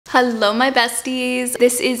Hello my besties!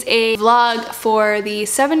 This is a vlog for the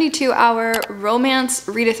 72-hour romance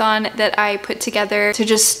readathon that I put together to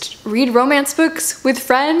just read romance books with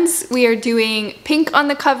friends. We are doing pink on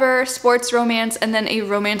the cover, sports romance, and then a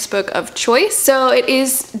romance book of choice. So it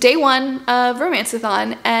is day one of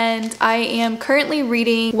Romanceathon and I am currently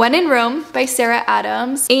reading When in Rome by Sarah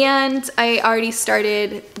Adams, and I already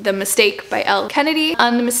started The Mistake by Elle Kennedy.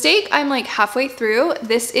 On The Mistake, I'm like halfway through.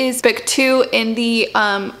 This is book 2 in the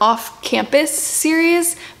off-campus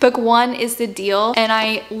series. Book 1 is The Deal, and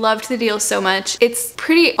I loved The Deal so much. It's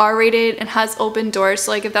pretty R-rated and has open doors,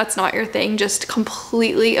 so like if that's not your thing, just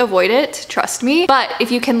completely avoid it, trust me. But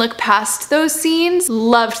if you can look past those scenes,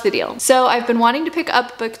 loved The Deal. So I've been wanting to pick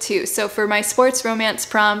up book 2. So for my sports romance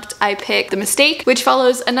prompt, I picked The Mistake, which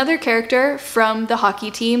follows another character from the hockey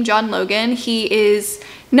team, John Logan. He is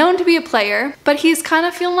known to be a player, but he's kind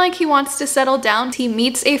of feeling like he wants to settle down. He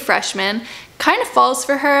meets a freshman, kind of falls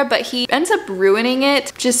for her, but he ends up ruining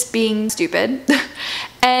it, just being stupid.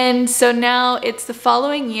 And so now it's the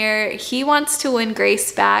following year. He wants to win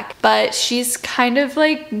Grace back, but she's kind of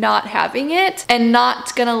like not having it and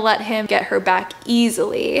not gonna let him get her back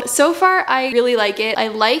easily. So far, I really like it. I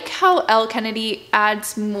like how Elle Kennedy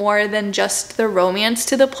adds more than just the romance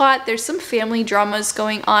to the plot. There's some family dramas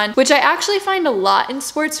going on, which I actually find a lot in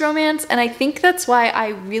sports romance, and I think that's why I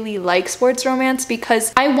really like sports romance,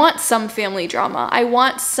 because I want some family drama. I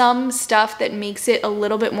want some stuff that makes it a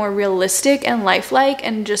little bit more realistic and lifelike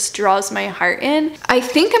and just draws my heart in. I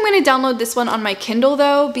think I'm gonna download this one on my Kindle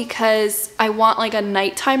though, because I want like a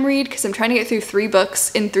nighttime read, because I'm trying to get through 3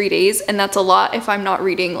 books in 3 days, and that's a lot if I'm not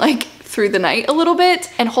reading like through the night a little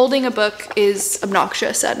bit, and holding a book is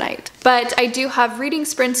obnoxious at night. But I do have reading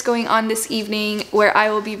sprints going on this evening where I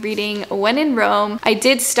will be reading When in Rome. I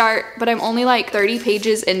did start, but I'm only like 30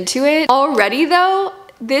 pages into it. Already though,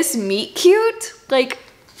 this meet cute, like,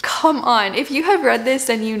 come on, if you have read this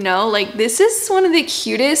then you know, like, this is one of the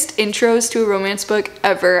cutest intros to a romance book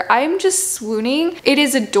ever. I'm just swooning. It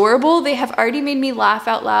is adorable. They have already made me laugh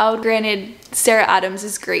out loud. Granted, Sarah Adams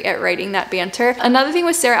is great at writing that banter. Another thing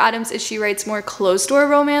with Sarah Adams is she writes more closed-door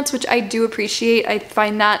romance, which I do appreciate. I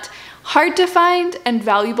find that hard to find and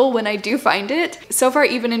valuable when I do find it. So far,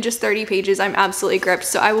 even in just 30 pages, I'm absolutely gripped.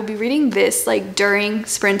 So I will be reading this like during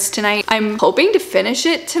sprints tonight. I'm hoping to finish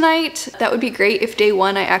it tonight. That would be great if day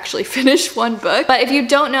 1 I actually finish one book. But if you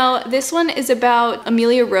don't know, this one is about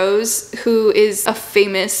Amelia Rose, who is a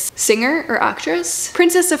famous singer or actress,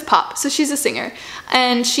 princess of pop. So she's a singer.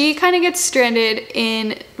 And she kind of gets stranded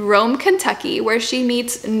in Rome, Kentucky, where she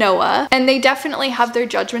meets Noah. And they definitely have their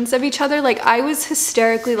judgments of each other. Like, I was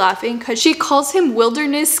hysterically laughing because she calls him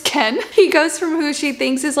Wilderness Ken. He goes from who she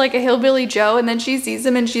thinks is like a hillbilly Joe, and then she sees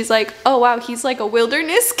him and she's like, oh wow, he's like a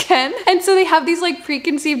Wilderness Ken. And so they have these like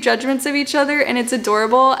preconceived judgments of each other, and it's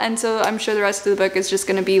adorable. And so I'm sure the rest of the book is just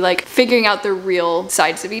gonna be like figuring out the real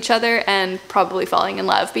sides of each other and probably falling in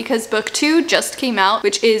love, because book 2 just came out,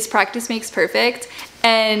 which is Practice Makes Perfect.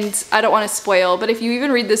 And I don't want to spoil, but if you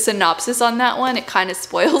even read the synopsis on that one, it kind of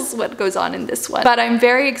spoils what goes on in this one. But I'm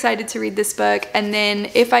very excited to read this book, and then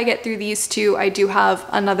if I get through these 2, I do have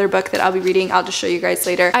another book that I'll be reading. I'll just show you guys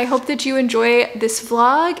later. I hope that you enjoy this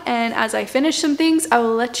vlog, and as I finish some things, I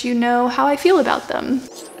will let you know how I feel about them.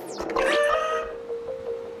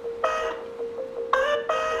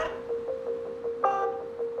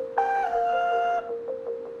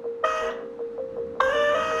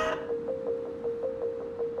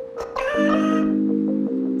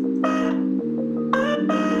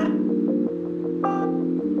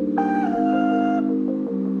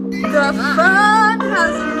 The fun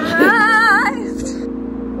has arrived!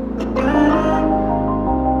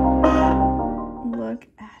 Look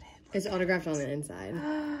at it. It's autographed on the inside.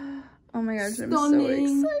 Oh my gosh, Stunning.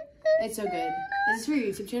 I'm so excited. It's so good. Is this for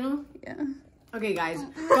your YouTube channel? Yeah. Okay guys,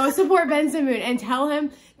 go support Benson Moon and tell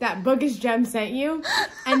him that Bookish Gem sent you,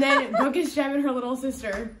 and then Bookish Gem and her little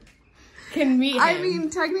sister can meet him. I mean,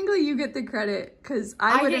 technically you get the credit, because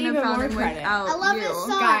I wouldn't have found him without I love you. this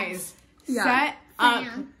song. Guys, set up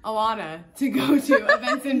Alana to go to a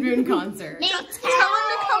Benson Boone concert. Tell him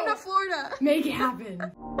to come to Florida. Make it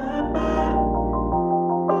happen.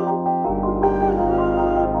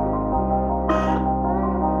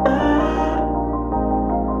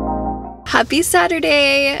 Happy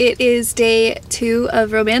Saturday! It is day 2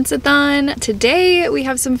 of Romanceathon. Today we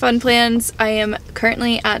have some fun plans. I am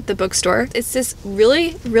currently at the bookstore. It's this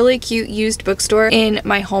really, really cute used bookstore in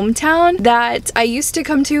my hometown that I used to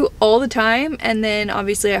come to all the time, and then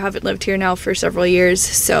obviously I haven't lived here now for several years,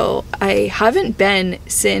 so I haven't been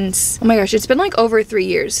since, oh my gosh, it's been like over 3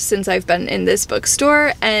 years since I've been in this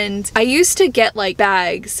bookstore. And I used to get like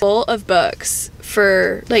bags full of books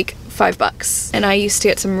for like $5, and I used to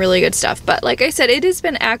get some really good stuff. But like I said, it has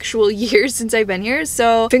been actual years since I've been here,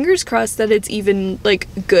 so fingers crossed that it's even like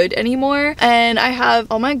good anymore. And I have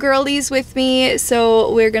all my girlies with me,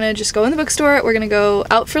 so we're gonna just go in the bookstore, we're gonna go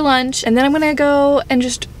out for lunch, and then I'm gonna go and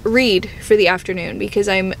just read for the afternoon because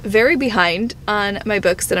I'm very behind on my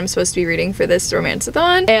books that I'm supposed to be reading for this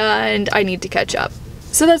Romanceathon, and I need to catch up.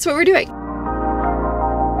 So that's what we're doing.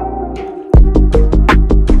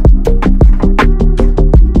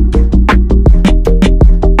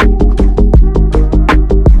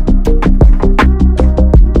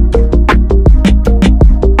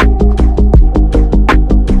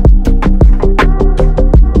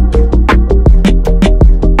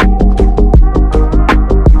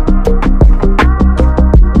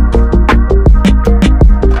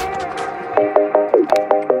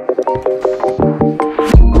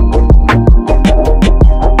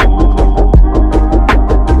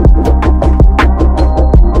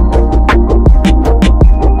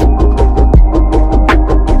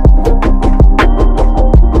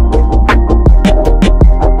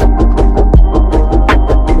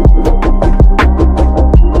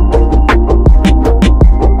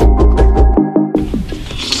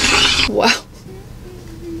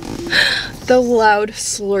 The loud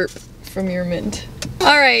slurp from your mint.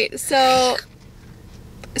 Alright, so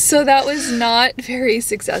that was not very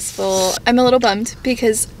successful. I'm a little bummed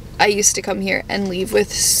because I used to come here and leave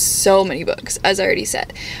with so many books, as I already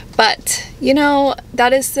said. But, you know,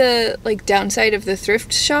 that is the like downside of the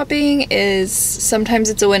thrift shopping, is sometimes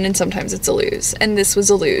it's a win and sometimes it's a lose. And this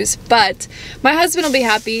was a lose. But my husband will be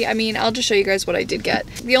happy. I mean, I'll just show you guys what I did get.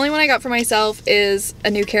 The only one I got for myself is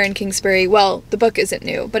a new Karen Kingsbury. Well, the book isn't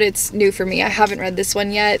new, but it's new for me. I haven't read this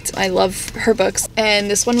one yet. I love her books.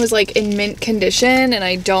 And this one was like in mint condition, and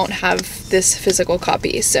I don't have this physical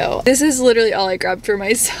copy. So this is literally all I grabbed for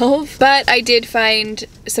myself. But I did find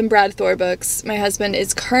some Brad Thor books. My husband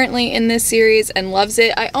is currently in this series and loves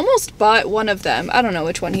it. I almost bought one of them. I don't know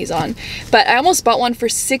which one he's on, but I almost bought one for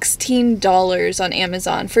 $16 on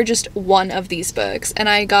Amazon for just one of these books, and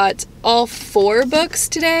I got all 4 books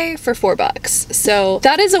today for $4. So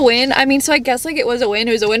that is a win. I mean, so I guess like it was a win.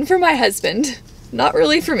 It was a win for my husband, not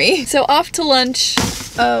really for me. So off to lunch.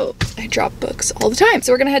 Oh, I drop books all the time.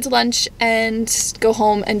 So we're gonna head to lunch and go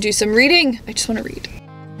home and do some reading. I just want to read.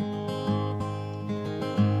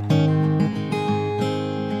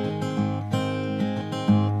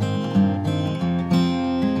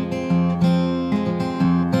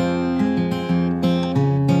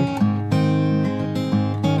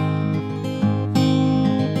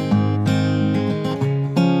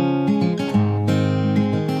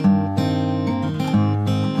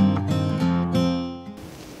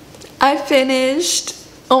 I finished.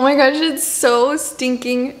 Oh my gosh, it's so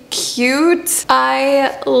stinking cute.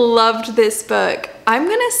 I loved this book. I'm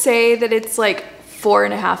gonna say that it's like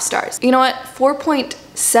 4.5 stars. You know what?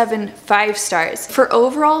 4.75 stars. For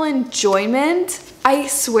overall enjoyment, I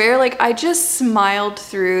swear, like, I just smiled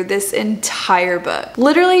through this entire book.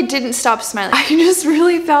 Literally didn't stop smiling. I just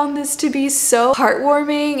really found this to be so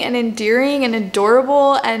heartwarming and endearing and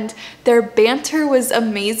adorable, and their banter was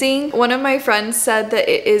amazing. One of my friends said that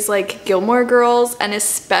it is like Gilmore Girls, and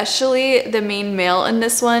especially the main male in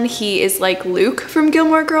this one, he is like Luke from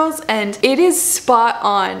Gilmore Girls, and it is spot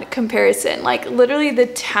on comparison. Like, literally the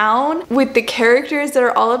town with the characters that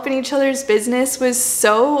are all up in each other's business was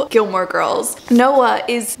so Gilmore Girls. Noah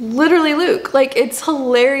is literally Luke. Like, it's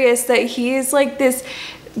hilarious that he is like this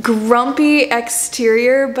grumpy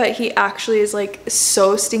exterior, but he actually is like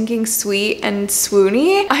so stinking sweet and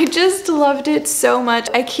swoony. I just loved it so much.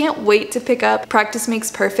 I can't wait to pick up Practice Makes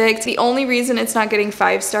Perfect. The only reason it's not getting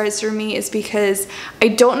 5 stars for me is because I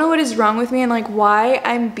don't know what is wrong with me and like why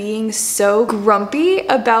I'm being so grumpy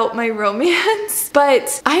about my romance,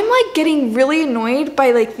 but I'm like getting really annoyed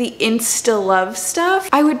by like the insta love stuff.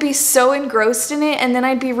 I would be so engrossed in it, and then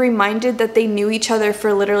I'd be reminded that they knew each other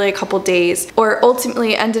for literally a couple days, or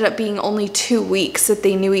ultimately ended up being only 2 weeks that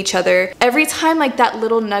they knew each other. Every time like that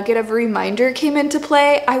little nugget of a reminder came into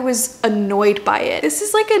play, I was annoyed by it. This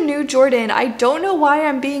is like a new Jordan. I don't know why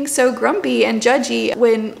I'm being so grumpy and judgy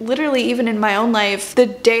when literally even in my own life, the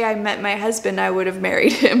day I met my husband, I would have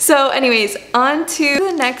married him. So anyways, on to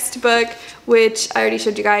the next book, which I already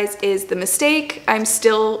showed you guys is The Mistake. I'm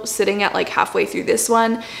still sitting at like halfway through this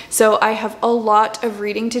one, so I have a lot of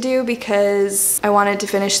reading to do because I wanted to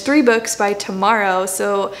finish 3 books by tomorrow,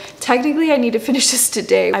 so technically I need to finish this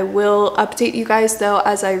today. I will update you guys though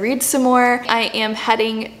as I read some more. I am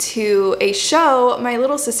heading to a show. My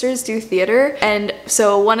little sisters do theater, and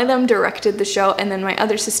So one of them directed the show, and then my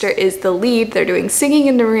other sister is the lead. They're doing Singing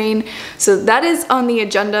in the Rain. So that is on the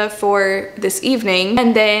agenda for this evening,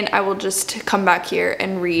 and then I will just come back here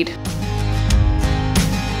and read.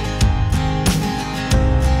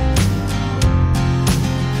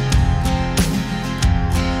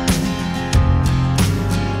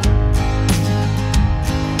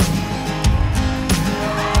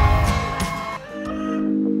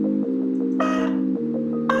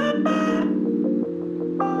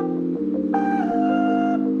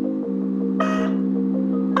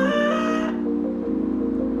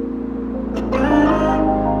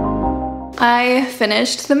 I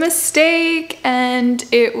finished The Mistake and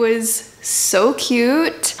it was so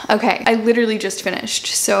cute. Okay, I literally just finished,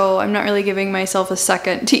 so I'm not really giving myself a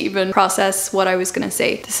second to even process what I was gonna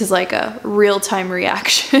say. This is like a real-time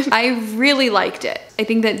reaction. I really liked it. I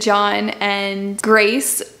think that John and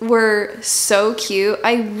Grace were so cute.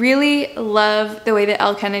 I really love the way that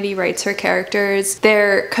Elle Kennedy writes her characters.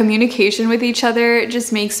 Their communication with each other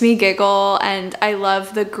just makes me giggle, and I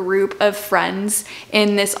love the group of friends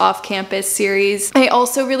in this off-campus series. I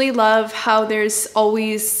also really love how there's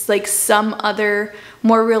always like some other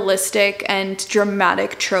more realistic and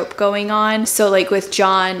dramatic trope going on. So like with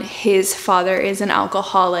John, his father is an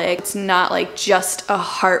alcoholic. It's not like just a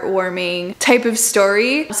heartwarming type of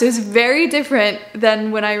story. So it's very different than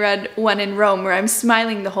when I read When in Rome, where I'm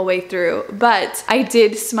smiling the whole way through. But I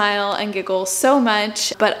did smile and giggle so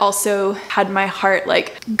much, but also had my heart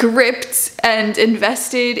like gripped and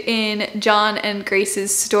invested in John and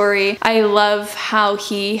Grace's story. I love how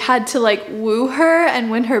he had to like woo her and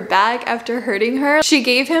win her back after hurting her. She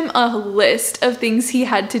gave him a list of things he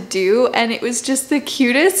had to do, and it was just the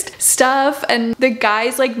cutest stuff, and the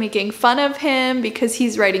guy's like making fun of him because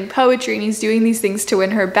he's writing poetry and he's doing these things to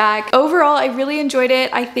win her back. Overall, I really enjoyed it.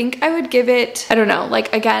 I think I would give it, I don't know,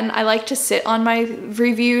 like again, I like to sit on my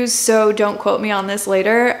reviews, so don't quote me on this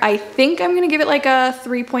later. I think I'm gonna give it like a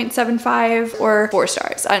 3.75 or 4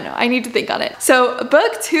 stars. I don't know, I need to think on it. So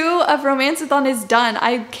book 2 of Romanceathon is done.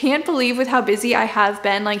 I can't believe with how busy I have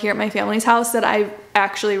been like here at my family's house that I've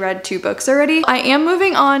actually read 2 books already. I am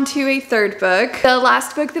moving on to a 3rd book. The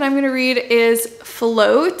last book that I'm gonna read is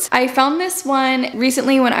Float. I found this one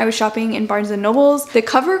recently when I was shopping in Barnes & Noble's. The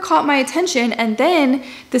cover caught my attention, and then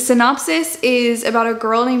the synopsis is about a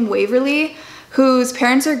girl named Waverly whose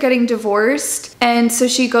parents are getting divorced, and so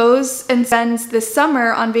she goes and spends the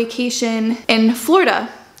summer on vacation in Florida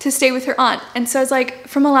to stay with her aunt. And so I was like,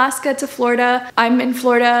 from Alaska to Florida, I'm in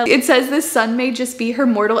Florida. It says the sun may just be her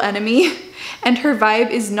mortal enemy and her vibe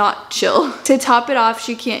is not chill. To top it off,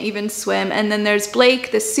 she can't even swim. And then there's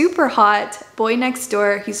Blake, the super hot boy next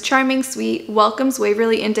door. He's charming, sweet, welcomes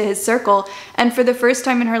Waverly into his circle, and for the first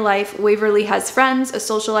time in her life, Waverly has friends, a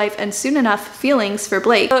social life, and soon enough, feelings for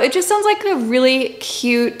Blake. So it just sounds like a really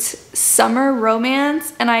cute summer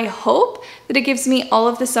romance, and I hope that it gives me all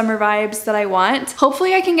of the summer vibes that I want.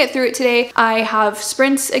 Hopefully I can get through it today. I have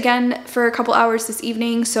sprints again for a couple hours this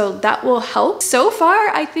evening, so that will help. So far,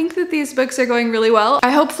 I think that these books are going really well.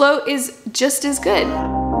 I hope Float is just as good.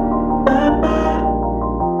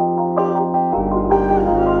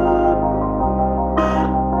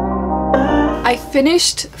 I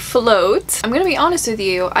finished Float. I'm gonna be honest with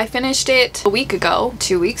you, I finished it a week ago,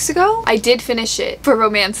 2 weeks ago. I did finish it for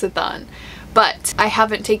Romanceathon, but I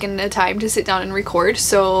haven't taken the time to sit down and record,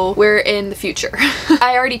 so we're in the future.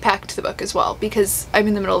 I already packed the book as well because I'm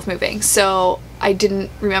in the middle of moving, so I didn't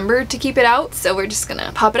remember to keep it out, so we're just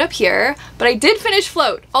gonna pop it up here. But I did finish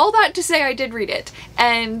Float. All that to say, I did read it,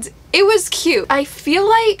 and it was cute. I feel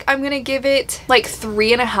like I'm gonna give it like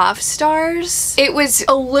 3.5 stars. It was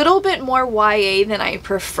a little bit more YA than I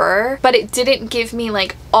prefer, but it didn't give me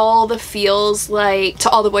like all the feels like To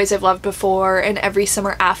All the Boys I've Loved Before and Every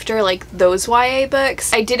Summer After, like those YA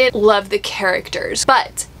books. I didn't love the characters,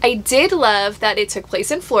 but I did love that it took place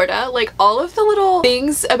in Florida. Like all of the little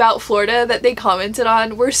things about Florida that they commented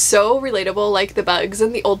on were so relatable, like the bugs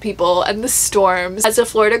and the old people and the storms. As a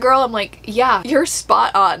Florida girl, I'm like, yeah, you're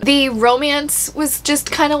spot on. The romance was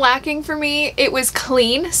just kind of lacking for me. It was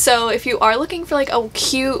clean, so if you are looking for like a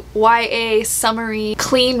cute YA summery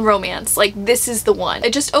clean romance, like this is the one.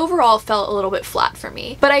 It just overall felt a little bit flat for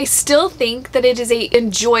me, but I still think that it is a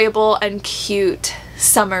enjoyable and cute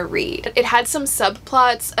summer read. It had some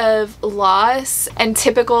subplots of loss and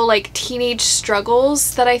typical like teenage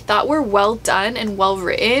struggles that I thought were well done and well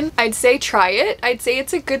written. I'd say try it. I'd say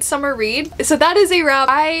it's a good summer read. So that is a wrap.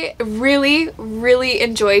 I really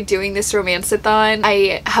enjoyed doing this Romanceathon.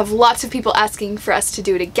 I have lots of people asking for us to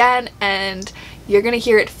do it again, and you're gonna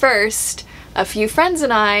hear it first. a few friends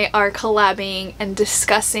and I are collabing and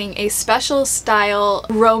discussing a special style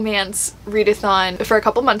romance readathon for a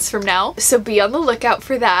couple months from now, so be on the lookout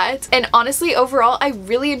for that. And honestly, overall, I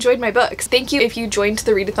really enjoyed my books. Thank you if you joined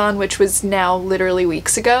the readathon, which was now literally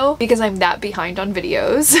weeks ago because I'm that behind on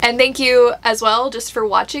videos. And thank you as well just for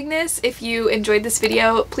watching this. If you enjoyed this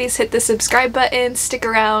video, please hit the subscribe button, stick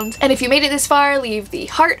around, and if you made it this far, leave the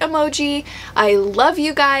heart emoji. I love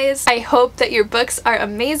you guys. I hope that your books are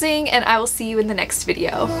amazing, and I will see you in the next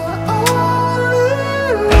video.